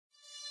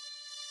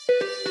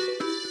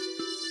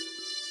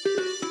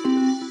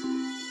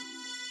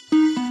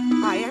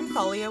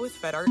Thalia with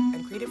Fed Art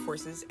and Creative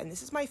Forces, and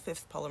this is my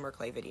 5th polymer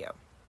clay video.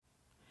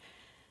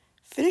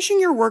 Finishing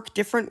your work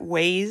different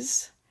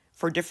ways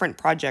for different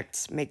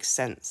projects makes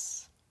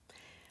sense.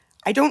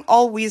 I don't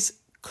always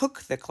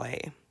cook the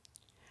clay.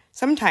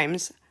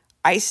 Sometimes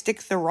I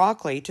stick the raw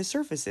clay to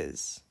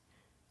surfaces.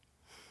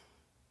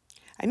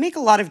 I make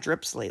a lot of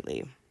drips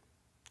lately.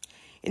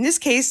 In this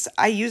case,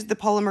 I used the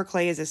polymer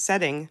clay as a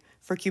setting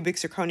for cubic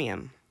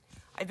zirconium.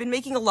 I've been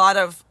making a lot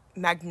of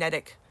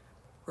magnetic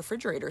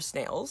refrigerator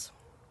snails,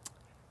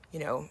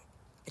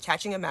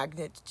 attaching a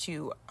magnet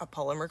to a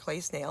polymer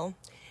clay snail,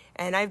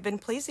 and I've been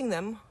placing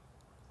them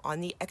on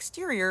the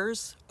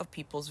exteriors of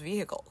people's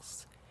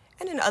vehicles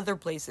and in other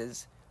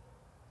places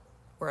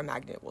where a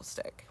magnet will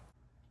stick.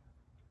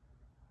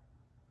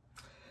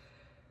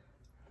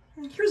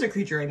 Here's a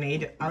creature I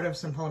made out of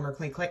some polymer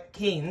clay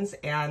canes,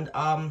 and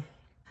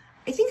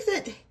I think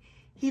that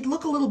he'd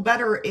look a little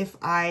better if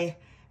I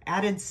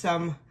added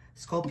some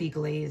Sculpey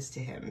glaze to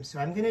him. So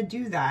I'm gonna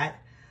do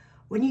that.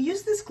 When you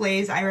use this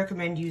glaze, I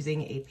recommend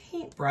using a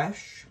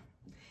paintbrush,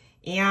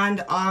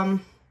 and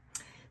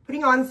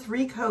putting on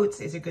 3 coats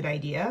is a good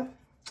idea.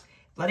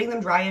 Letting them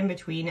dry in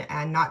between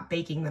and not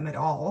baking them at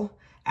all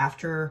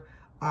after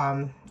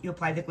you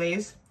apply the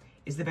glaze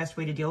is the best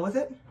way to deal with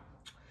it.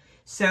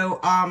 So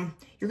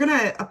you're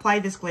gonna apply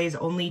this glaze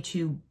only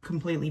to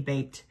completely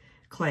baked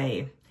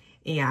clay,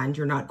 and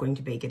you're not going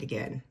to bake it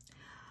again.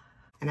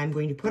 And I'm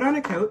going to put on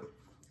a coat,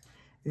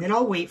 and then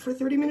I'll wait for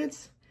 30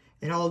 minutes,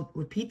 and I'll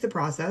repeat the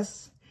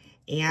process,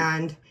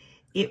 and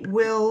it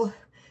will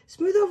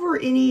smooth over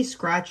any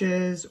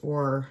scratches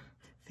or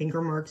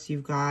finger marks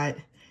you've got,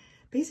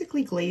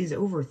 basically glaze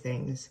over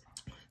things.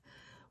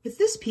 With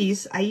this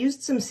piece, I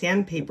used some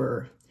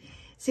sandpaper.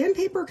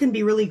 Sandpaper can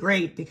be really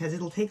great because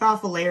it'll take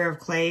off a layer of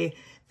clay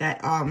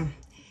that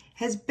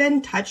has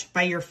been touched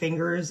by your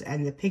fingers,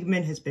 and the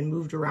pigment has been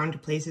moved around to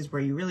places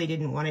where you really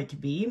didn't want it to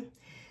be.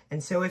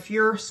 And so if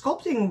you're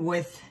sculpting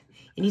with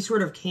any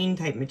sort of cane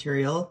type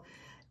material,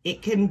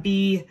 it can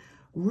be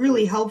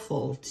really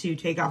helpful to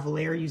take off a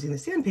layer using the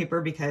sandpaper,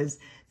 because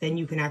then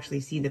you can actually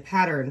see the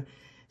pattern.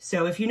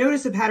 So if you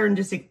notice a pattern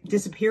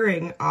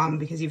disappearing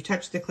because you've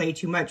touched the clay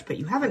too much, but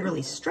you haven't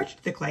really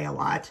stretched the clay a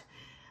lot,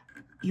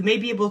 you may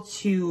be able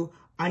to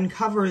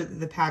uncover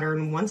the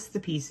pattern once the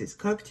piece is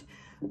cooked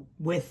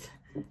with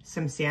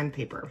some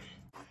sandpaper.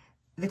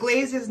 The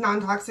glaze is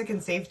non-toxic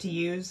and safe to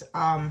use.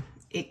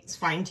 It's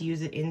fine to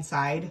use it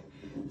inside.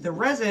 The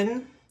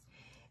resin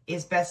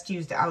is best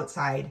used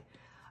outside.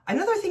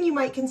 Another thing you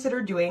might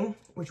consider doing,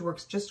 which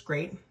works just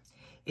great,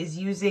 is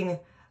using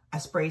a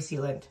spray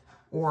sealant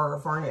or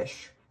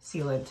varnish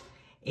sealant.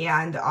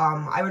 And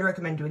I would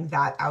recommend doing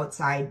that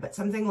outside, but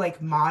something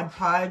like Mod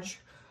Podge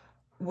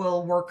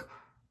will work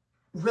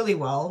really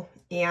well.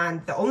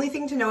 And the only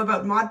thing to know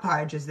about Mod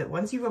Podge is that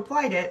once you've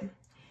applied it,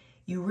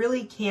 you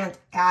really can't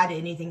add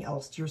anything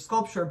else to your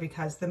sculpture,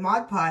 because the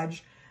Mod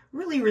Podge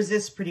really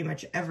resists pretty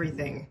much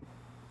everything.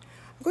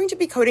 I'm going to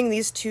be coating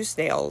these 2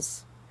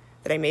 snails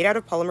that I made out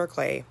of polymer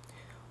clay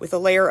with a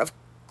layer of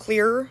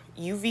clear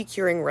UV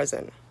curing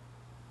resin.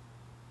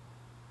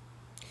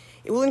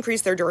 It will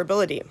increase their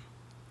durability.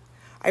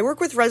 I work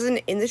with resin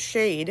in the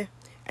shade,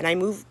 and I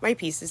move my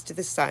pieces to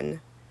the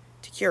sun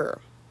to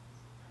cure.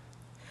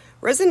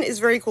 Resin is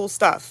very cool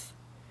stuff.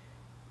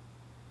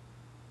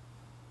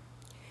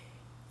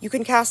 You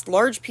can cast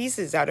large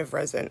pieces out of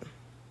resin.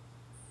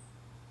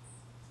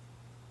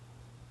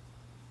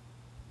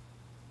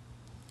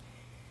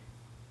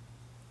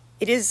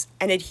 It is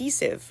an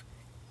adhesive,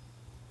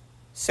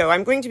 so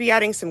I'm going to be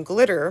adding some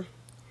glitter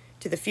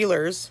to the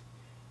feelers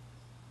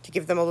to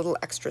give them a little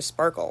extra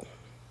sparkle.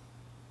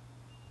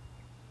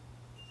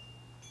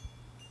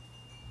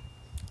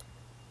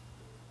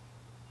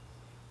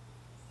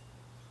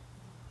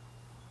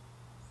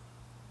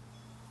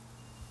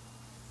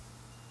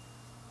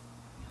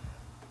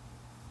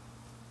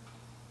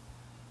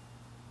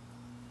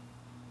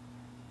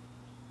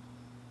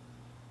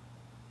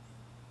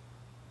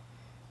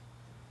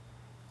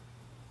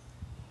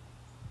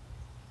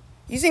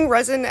 Using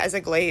resin as a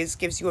glaze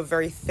gives you a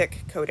very thick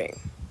coating.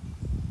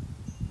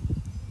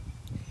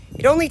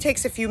 It only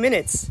takes a few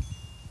minutes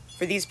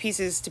for these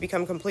pieces to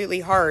become completely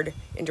hard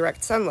in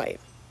direct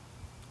sunlight.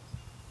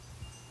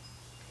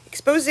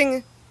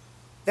 Exposing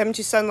them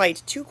to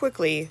sunlight too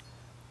quickly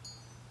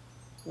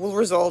will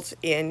result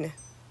in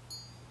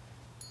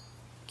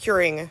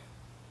curing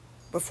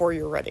before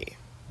you're ready.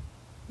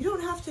 You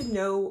don't have to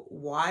know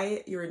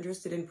why you're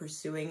interested in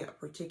pursuing a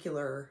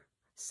particular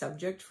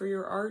subject for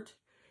your art.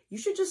 You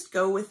should just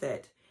go with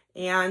it.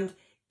 And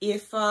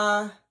if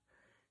you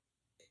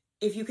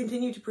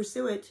continue to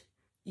pursue it,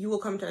 you will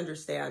come to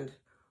understand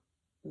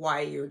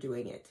why you're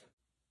doing it.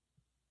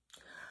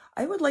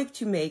 I would like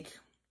to make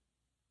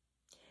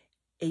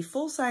a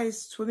full-size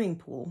swimming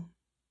pool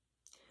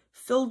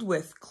filled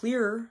with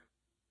clear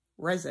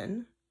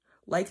resin,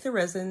 like the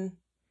resin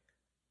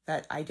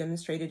that I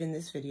demonstrated in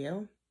this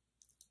video.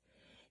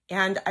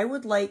 And I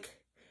would like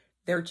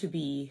there to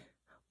be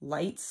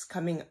lights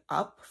coming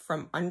up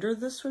from under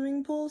the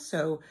swimming pool.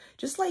 So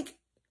just like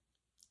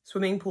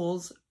swimming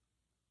pools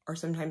are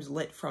sometimes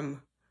lit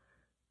from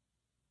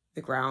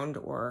the ground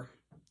or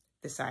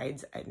the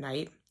sides at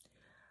night.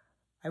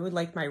 I would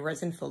like my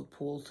resin-filled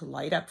pool to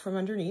light up from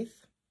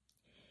underneath.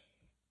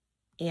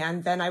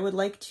 And then I would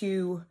like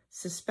to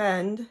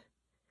suspend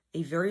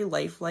a very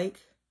lifelike,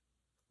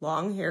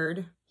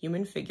 long-haired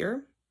human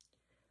figure,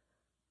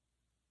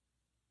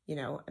 you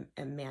know,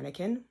 a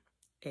mannequin,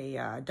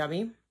 a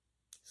dummy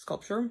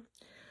sculpture,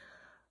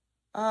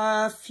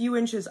 a few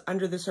inches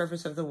under the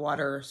surface of the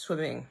water,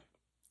 swimming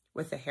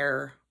with the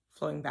hair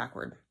flowing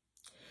backward.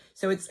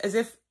 So it's as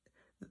if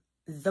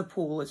the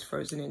pool is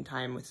frozen in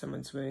time with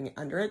someone swimming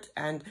under it.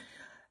 And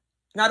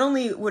not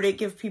only would it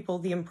give people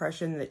the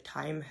impression that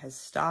time has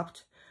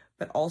stopped,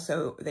 but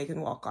also they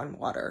can walk on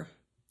water.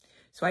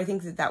 So I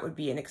think that that would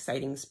be an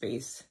exciting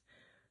space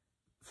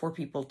for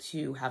people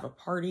to have a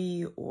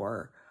party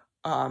or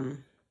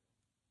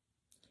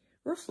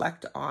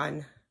reflect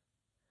on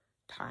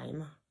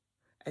time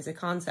as a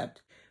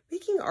concept.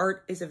 Making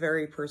art is a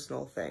very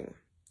personal thing,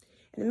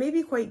 and it may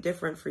be quite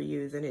different for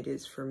you than it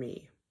is for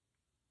me.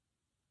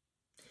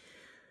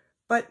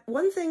 But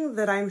one thing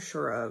that I'm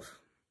sure of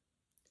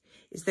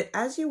is that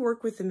as you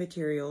work with the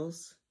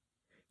materials,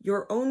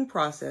 your own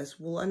process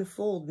will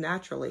unfold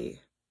naturally.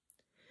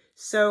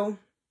 So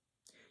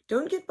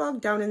don't get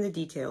bogged down in the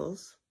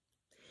details.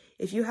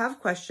 If you have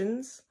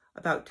questions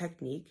about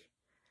technique,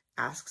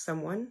 ask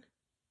someone.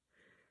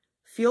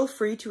 Feel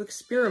free to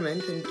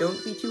experiment and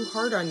don't be too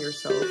hard on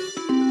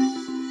yourself.